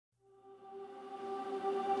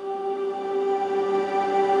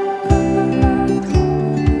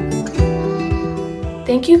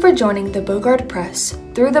Thank you for joining the Bogard Press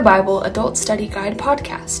Through the Bible Adult Study Guide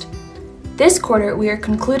podcast. This quarter, we are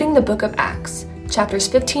concluding the book of Acts, chapters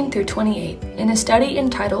 15 through 28, in a study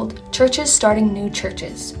entitled Churches Starting New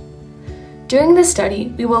Churches. During this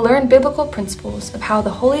study, we will learn biblical principles of how the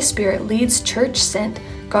Holy Spirit leads church-sent,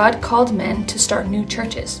 God-called men to start new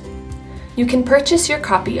churches. You can purchase your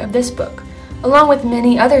copy of this book, along with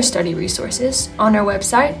many other study resources, on our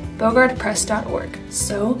website, bogardpress.org.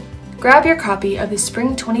 So, grab your copy of the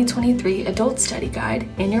Spring 2023 Adult Study Guide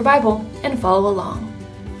in your Bible and follow along.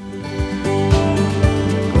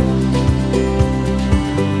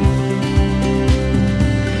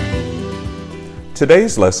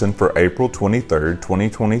 Today's lesson for April 23,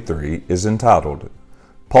 2023 is entitled,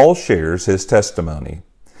 Paul Shares His Testimony.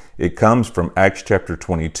 It comes from Acts chapter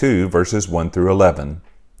 22, verses 1 through 11.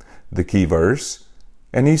 The key verse,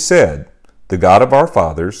 "And he said, The God of our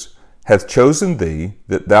fathers hath chosen thee,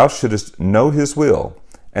 that thou shouldest know his will,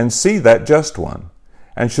 and see that just one,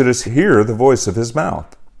 and shouldest hear the voice of his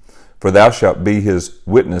mouth. For thou shalt be his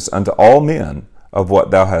witness unto all men of what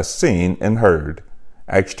thou hast seen and heard."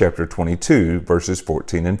 Acts chapter 22, verses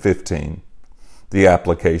 14 and 15. The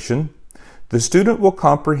application: the student will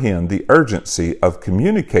comprehend the urgency of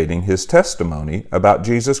communicating his testimony about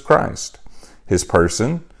Jesus Christ, his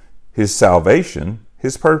person, his salvation,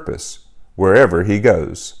 his purpose, wherever he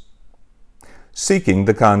goes. Seeking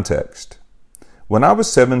the context. When I was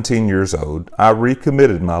 17 years old, I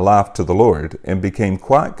recommitted my life to the Lord and became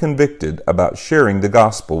quite convicted about sharing the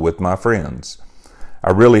gospel with my friends.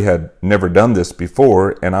 I really had never done this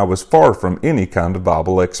before, and I was far from any kind of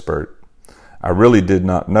Bible expert. I really did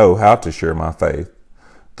not know how to share my faith.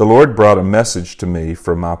 The Lord brought a message to me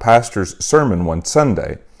from my pastor's sermon one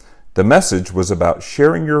Sunday. The message was about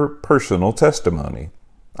sharing your personal testimony.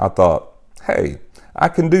 I thought, hey, I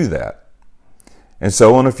can do that. And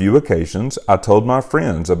so on a few occasions, I told my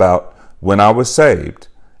friends about when I was saved,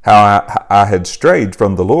 how I had strayed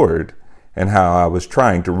from the Lord, and how I was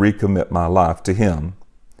trying to recommit my life to Him.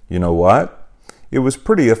 You know what? It was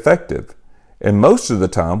pretty effective, and most of the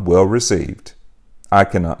time well received. I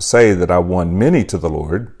cannot say that I won many to the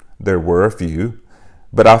Lord. There were a few,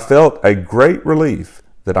 but I felt a great relief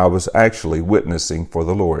that I was actually witnessing for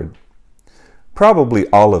the Lord. Probably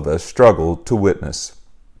all of us struggle to witness,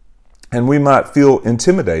 and we might feel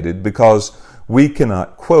intimidated because we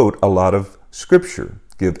cannot quote a lot of Scripture,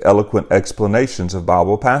 give eloquent explanations of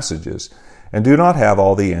Bible passages, and do not have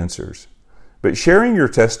all the answers. But sharing your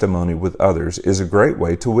testimony with others is a great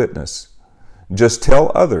way to witness. Just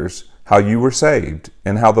tell others how you were saved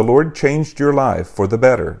and how the Lord changed your life for the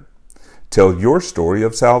better. Tell your story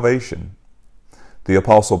of salvation. The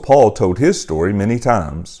Apostle Paul told his story many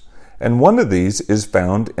times, and one of these is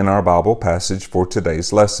found in our Bible passage for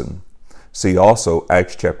today's lesson. See also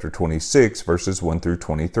Acts chapter 26, verses 1 through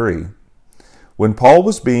 23. When Paul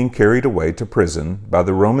was being carried away to prison by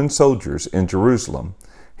the Roman soldiers in Jerusalem,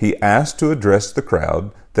 he asked to address the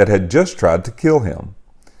crowd that had just tried to kill him.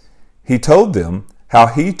 He told them how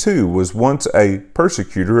he too was once a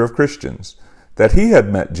persecutor of Christians, that he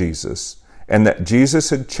had met Jesus, and that Jesus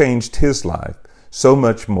had changed his life so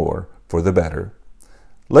much more for the better.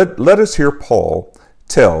 Let us hear Paul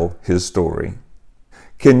tell his story.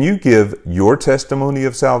 Can you give your testimony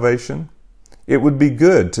of salvation? It would be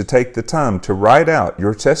good to take the time to write out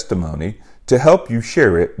your testimony to help you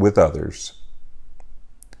share it with others.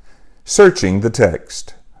 Searching the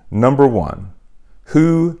text. Number 1.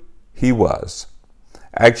 Who he was.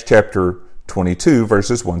 Acts chapter 22,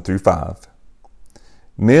 verses 1 through 5.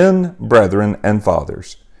 Men, brethren, and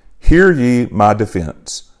fathers, hear ye my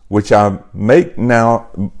defense, which I make now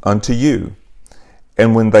unto you.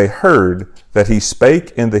 And when they heard that he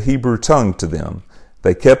spake in the Hebrew tongue to them,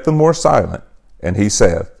 they kept the more silent. And he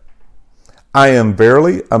saith, I am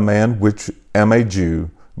verily a man which am a Jew,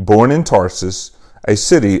 born in Tarsus, a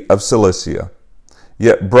city of Cilicia,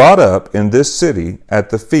 yet brought up in this city at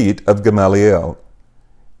the feet of Gamaliel,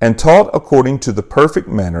 and taught according to the perfect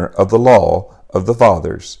manner of the law of the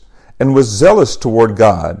fathers, and was zealous toward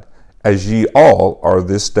God, as ye all are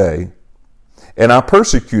this day. And I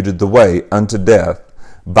persecuted the way unto death,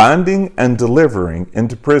 binding and delivering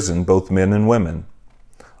into prison both men and women.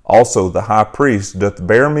 Also the high priest doth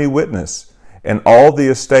bear me witness, and all the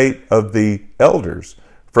estate of the elders,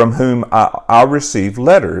 from whom I received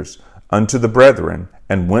letters unto the brethren,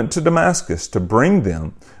 and went to Damascus to bring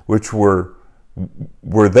them which were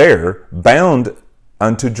there bound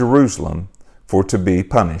unto Jerusalem for to be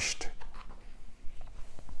punished.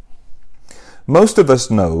 Most of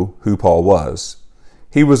us know who Paul was.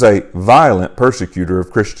 He was a violent persecutor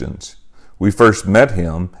of Christians. We first met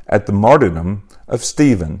him at the martyrdom of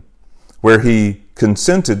Stephen, where he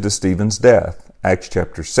consented to Stephen's death, Acts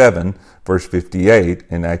chapter 7, verse 58,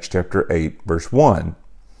 and Acts chapter 8, verse 1.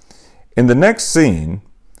 In the next scene,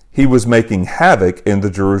 he was making havoc in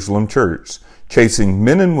the Jerusalem church, chasing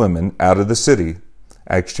men and women out of the city,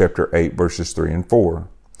 Acts chapter 8, verses 3 and 4.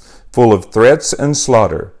 Full of threats and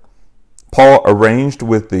slaughter, Paul arranged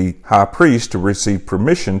with the high priest to receive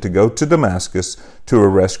permission to go to Damascus to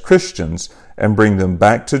arrest Christians and bring them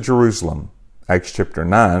back to Jerusalem, Acts chapter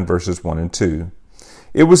 9, verses 1 and 2.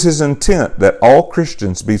 It was his intent that all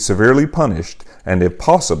Christians be severely punished and, if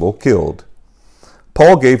possible, killed.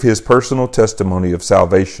 Paul gave his personal testimony of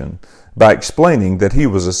salvation by explaining that he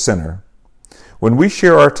was a sinner. When we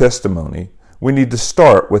share our testimony, we need to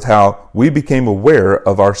start with how we became aware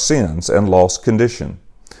of our sins and lost condition.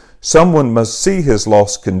 Someone must see his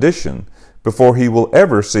lost condition before he will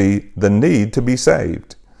ever see the need to be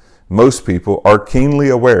saved. Most people are keenly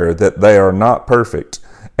aware that they are not perfect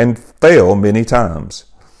and fail many times.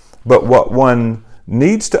 But what one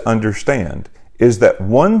needs to understand is that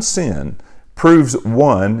one sin proves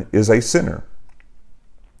one is a sinner.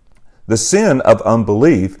 The sin of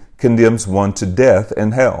unbelief condemns one to death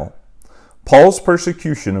and hell. Paul's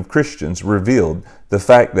persecution of Christians revealed the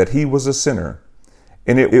fact that he was a sinner,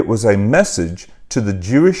 and it was a message to the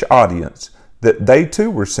Jewish audience that they too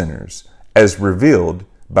were sinners, as revealed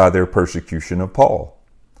by their persecution of Paul.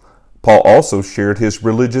 Paul also shared his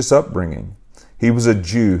religious upbringing. He was a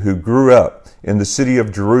Jew who grew up in the city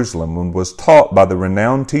of Jerusalem and was taught by the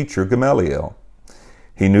renowned teacher Gamaliel.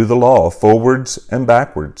 He knew the law forwards and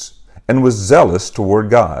backwards and was zealous toward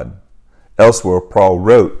God. Elsewhere, Paul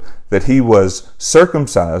wrote that he was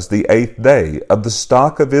circumcised the 8th day, of the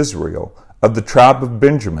stock of Israel, of the tribe of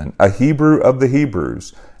Benjamin, a Hebrew of the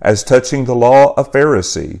Hebrews, as touching the law a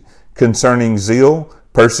Pharisee, concerning zeal,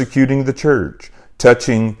 persecuting the church,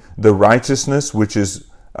 touching the righteousness which is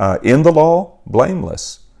in the law,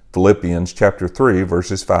 blameless. Philippians chapter 3,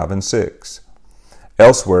 verses 5 and 6.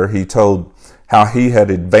 Elsewhere, he told how he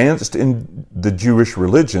had advanced in the Jewish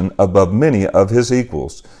religion above many of his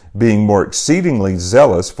equals, being more exceedingly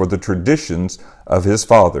zealous for the traditions of his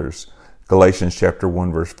fathers. Galatians chapter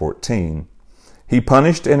 1, verse 14. He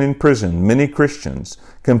punished and imprisoned many Christians,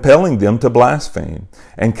 compelling them to blaspheme,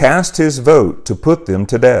 and cast his vote to put them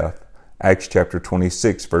to death. Acts chapter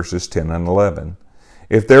 26, verses 10 and 11.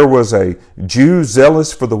 If there was a Jew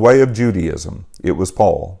zealous for the way of Judaism, it was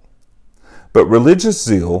Paul. But religious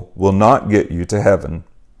zeal will not get you to heaven.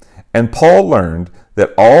 And Paul learned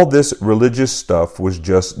that all this religious stuff was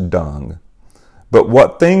just dung. But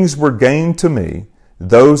what things were gained to me,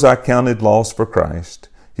 those I counted loss for Christ.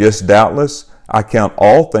 Yes, doubtless, I count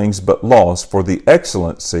all things but loss for the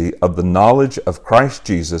excellency of the knowledge of Christ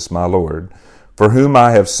Jesus my Lord, for whom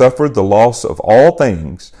I have suffered the loss of all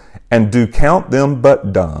things, and do count them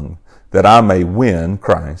but dung, that I may win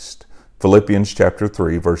Christ. Philippians chapter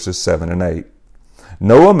 3, verses 7 and 8.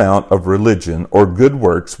 No amount of religion or good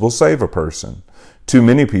works will save a person. Too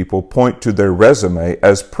many people point to their resume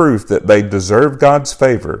as proof that they deserve God's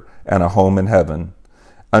favor and a home in heaven.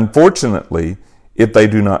 Unfortunately, if they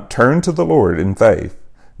do not turn to the Lord in faith,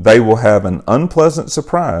 they will have an unpleasant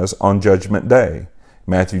surprise on Judgment Day.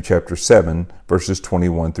 Matthew chapter 7, verses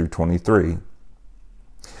 21 through 23.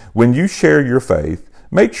 When you share your faith,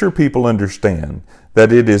 make sure people understand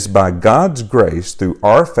that it is by God's grace through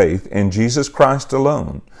our faith in Jesus Christ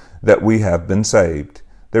alone that we have been saved.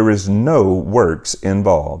 There is no works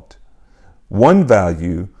involved. One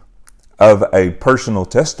value of a personal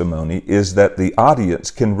testimony is that the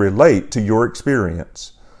audience can relate to your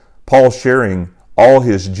experience. Paul, sharing all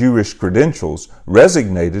his Jewish credentials,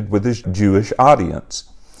 resonated with his Jewish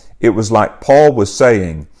audience. It was like Paul was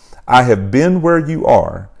saying, I have been where you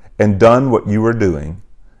are and done what you are doing.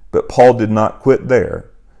 But Paul did not quit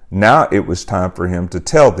there. Now it was time for him to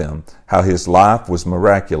tell them how his life was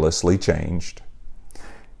miraculously changed.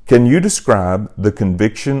 Can you describe the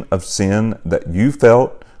conviction of sin that you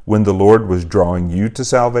felt when the Lord was drawing you to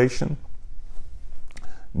salvation?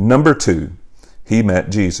 Number 2, he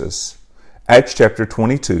met Jesus. Acts chapter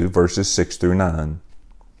 22, verses 6 through 9.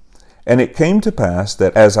 And it came to pass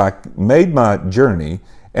that as I made my journey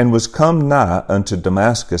and was come nigh unto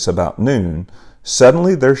Damascus about noon,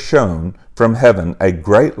 suddenly there shone from heaven a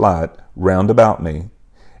great light round about me.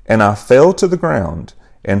 And I fell to the ground,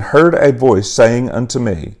 and heard a voice saying unto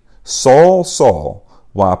me, Saul, Saul,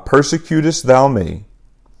 why persecutest thou me?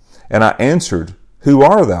 And I answered, Who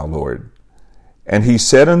art thou, Lord? And he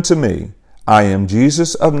said unto me, I am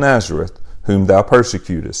Jesus of Nazareth, whom thou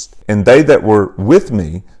persecutest. And they that were with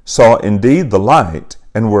me saw indeed the light,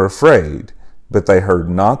 and were afraid, but they heard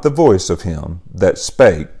not the voice of him that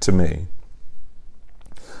spake to me.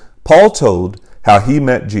 Paul told how he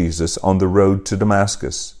met Jesus on the road to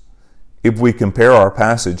Damascus. If we compare our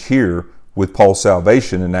passage here with Paul's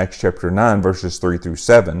salvation in Acts chapter 9, verses 3 through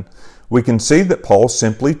 7, we can see that Paul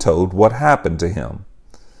simply told what happened to him.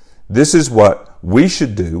 This is what we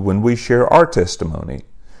should do when we share our testimony.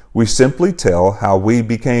 We simply tell how we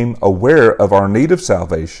became aware of our need of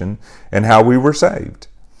salvation and how we were saved.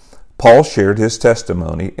 Paul shared his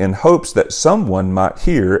testimony in hopes that someone might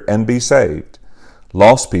hear and be saved.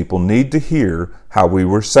 Lost people need to hear how we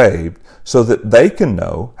were saved so that they can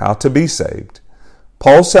know how to be saved.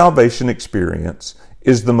 Paul's salvation experience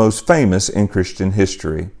is the most famous in Christian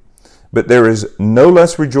history, but there is no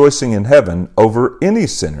less rejoicing in heaven over any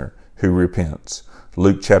sinner who repents.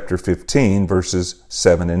 Luke chapter 15, verses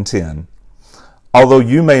 7 and 10. Although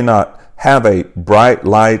you may not have a bright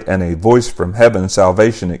light and a voice from heaven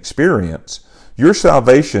salvation experience, your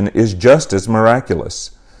salvation is just as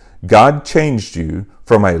miraculous. God changed you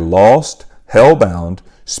from a lost, hell-bound,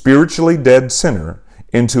 spiritually dead sinner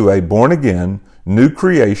into a born-again, new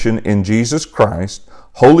creation in Jesus Christ,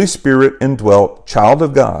 Holy Spirit indwelt child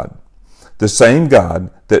of God. The same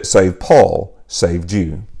God that saved Paul saved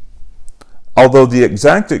you. Although the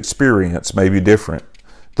exact experience may be different,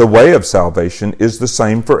 the way of salvation is the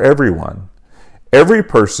same for everyone. Every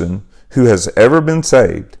person who has ever been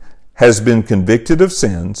saved has been convicted of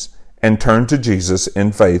sins and turned to Jesus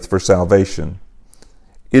in faith for salvation.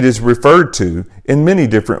 It is referred to in many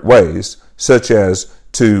different ways, such as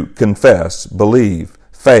to confess, believe,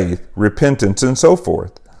 faith, repentance, and so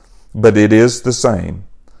forth. But it is the same.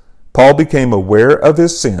 Paul became aware of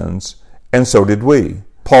his sins, and so did we.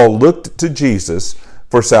 Paul looked to Jesus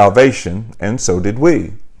for salvation, and so did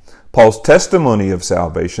we. Paul's testimony of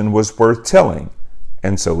salvation was worth telling,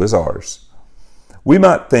 and so is ours. We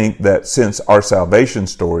might think that since our salvation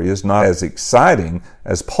story is not as exciting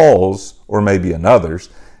as Paul's or maybe another's,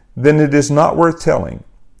 then it is not worth telling.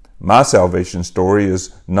 My salvation story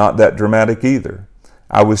is not that dramatic either.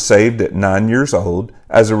 I was saved at 9 years old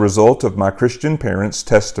as a result of my Christian parents'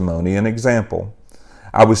 testimony and example.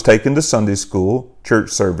 I was taken to Sunday school,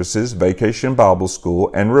 church services, vacation Bible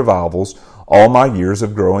school, and revivals all my years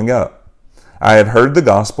of growing up. I had heard the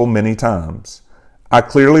gospel many times. I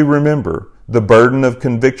clearly remember the burden of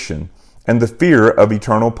conviction and the fear of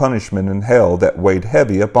eternal punishment in hell that weighed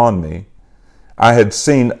heavy upon me. I had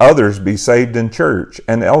seen others be saved in church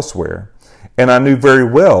and elsewhere, and I knew very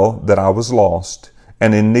well that I was lost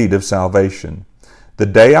and in need of salvation. The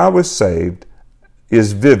day I was saved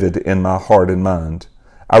is vivid in my heart and mind.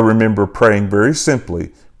 I remember praying very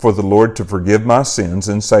simply for the Lord to forgive my sins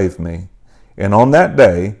and save me. And on that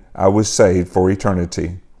day, I was saved for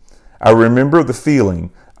eternity. I remember the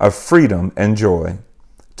feeling of freedom and joy.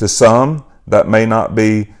 To some, that may not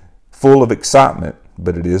be full of excitement,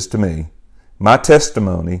 but it is to me. My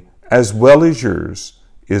testimony, as well as yours,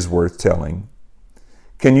 is worth telling.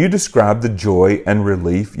 Can you describe the joy and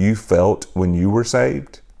relief you felt when you were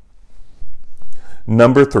saved?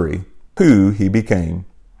 Number 3, who he became.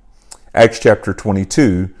 Acts chapter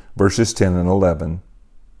 22, verses 10 and 11.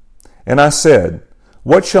 And I said,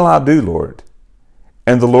 What shall I do, Lord?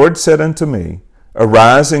 And the Lord said unto me,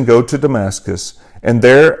 Arise and go to Damascus, and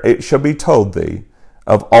there it shall be told thee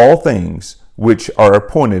of all things which are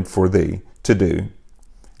appointed for thee to do.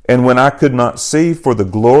 And when I could not see for the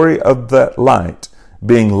glory of that light,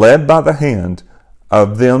 being led by the hand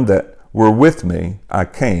of them that were with me, I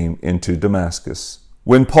came into Damascus.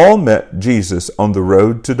 When Paul met Jesus on the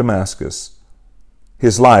road to Damascus,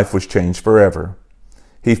 his life was changed forever.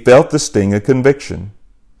 He felt the sting of conviction.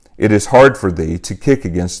 It is hard for thee to kick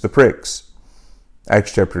against the pricks.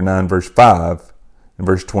 Acts chapter 9, verse 5,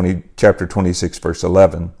 and chapter 26, verse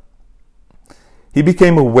 11. He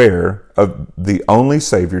became aware of the only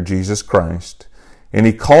Savior, Jesus Christ, and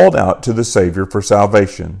he called out to the Savior for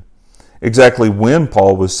salvation. Exactly when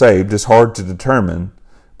Paul was saved is hard to determine,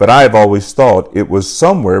 but I have always thought it was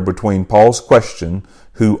somewhere between Paul's question,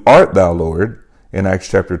 Who art thou, Lord? In Acts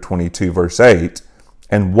chapter 22, verse 8,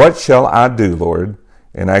 and What shall I do, Lord?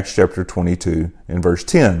 In Acts chapter 22 and verse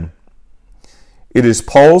 10. It is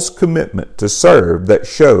Paul's commitment to serve that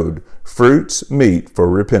showed fruits meet for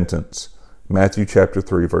repentance. Matthew chapter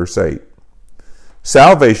 3, verse 8.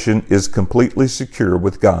 Salvation is completely secure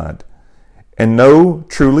with God, and no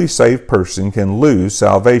truly saved person can lose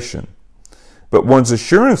salvation. But one's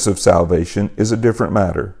assurance of salvation is a different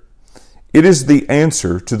matter. It is the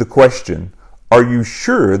answer to the question, Are you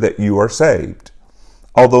sure that you are saved?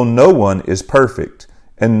 Although no one is perfect,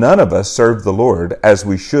 and none of us serve the Lord as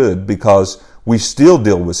we should because we still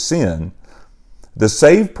deal with sin, the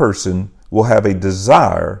saved person will have a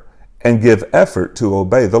desire and give effort to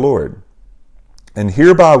obey the Lord. And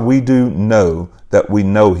hereby we do know that we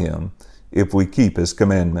know him, if we keep his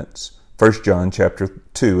commandments. 1 John chapter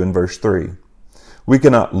 2 and verse 3. We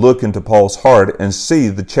cannot look into Paul's heart and see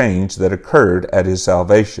the change that occurred at his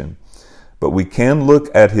salvation, but we can look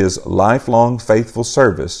at his lifelong faithful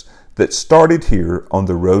service that started here on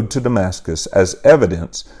the road to Damascus as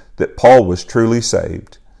evidence that Paul was truly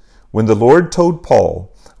saved. When the Lord told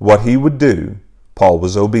Paul what he would do, Paul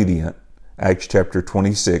was obedient. Acts chapter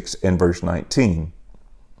 26 and verse 19.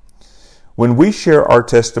 When we share our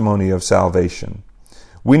testimony of salvation,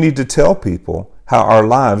 we need to tell people how our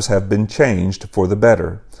lives have been changed for the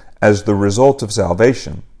better as the result of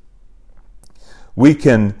salvation. We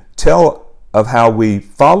can tell of how we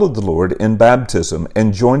followed the Lord in baptism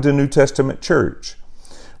and joined a New Testament church.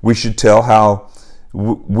 We should tell how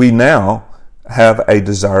we now have a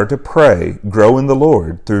desire to pray, grow in the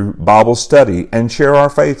Lord through Bible study, and share our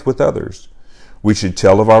faith with others. We should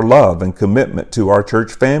tell of our love and commitment to our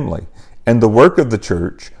church family and the work of the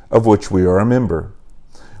church of which we are a member.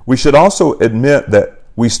 We should also admit that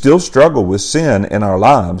we still struggle with sin in our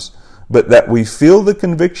lives, but that we feel the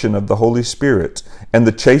conviction of the Holy Spirit and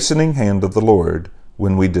the chastening hand of the Lord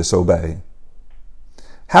when we disobey.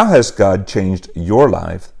 How has God changed your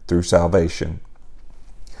life through salvation?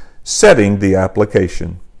 Setting the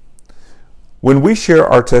application. When we share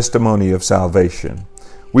our testimony of salvation,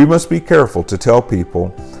 we must be careful to tell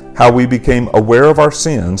people how we became aware of our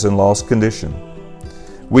sins and lost condition.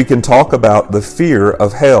 We can talk about the fear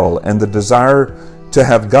of hell and the desire to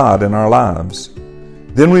have God in our lives.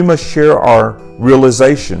 Then we must share our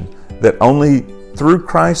realization that only through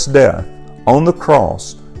Christ's death on the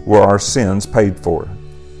cross were our sins paid for.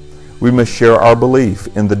 We must share our belief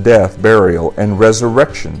in the death, burial, and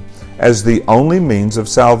resurrection as the only means of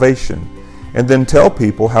salvation, and then tell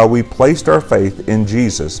people how we placed our faith in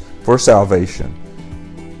Jesus for salvation.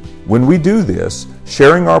 When we do this,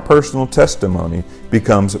 sharing our personal testimony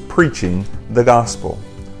becomes preaching the gospel.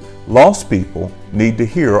 Lost people need to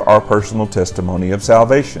hear our personal testimony of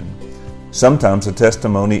salvation. Sometimes a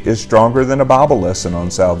testimony is stronger than a Bible lesson on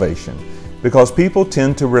salvation because people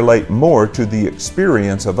tend to relate more to the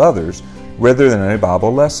experience of others rather than a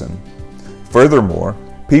Bible lesson. Furthermore,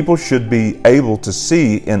 people should be able to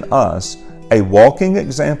see in us a walking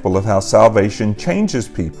example of how salvation changes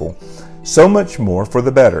people, so much more for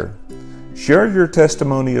the better. Share your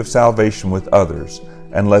testimony of salvation with others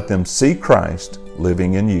and let them see Christ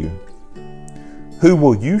living in you. Who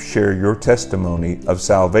will you share your testimony of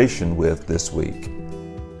salvation with this week?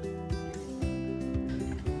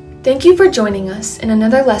 Thank you for joining us in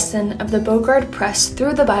another lesson of the Bogard Press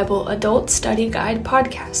Through the Bible Adult Study Guide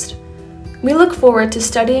podcast. We look forward to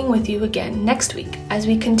studying with you again next week as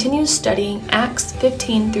we continue studying Acts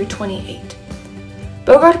 15 through 28.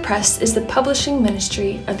 Bogard Press is the publishing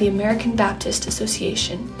ministry of the American Baptist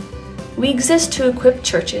Association. We exist to equip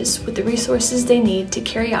churches with the resources they need to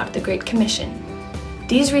carry out the Great Commission.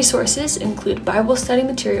 These resources include Bible study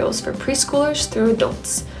materials for preschoolers through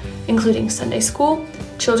adults, including Sunday School,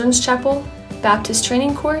 Children's Chapel, Baptist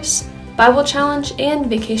Training Course, Bible Challenge, and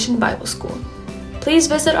Vacation Bible School. Please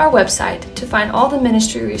visit our website to find all the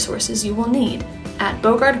ministry resources you will need at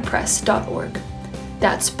bogardpress.org.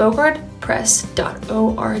 That's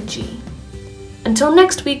bogardpress.org. Until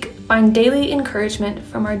next week, find daily encouragement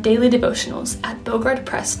from our daily devotionals at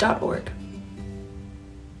bogardpress.org.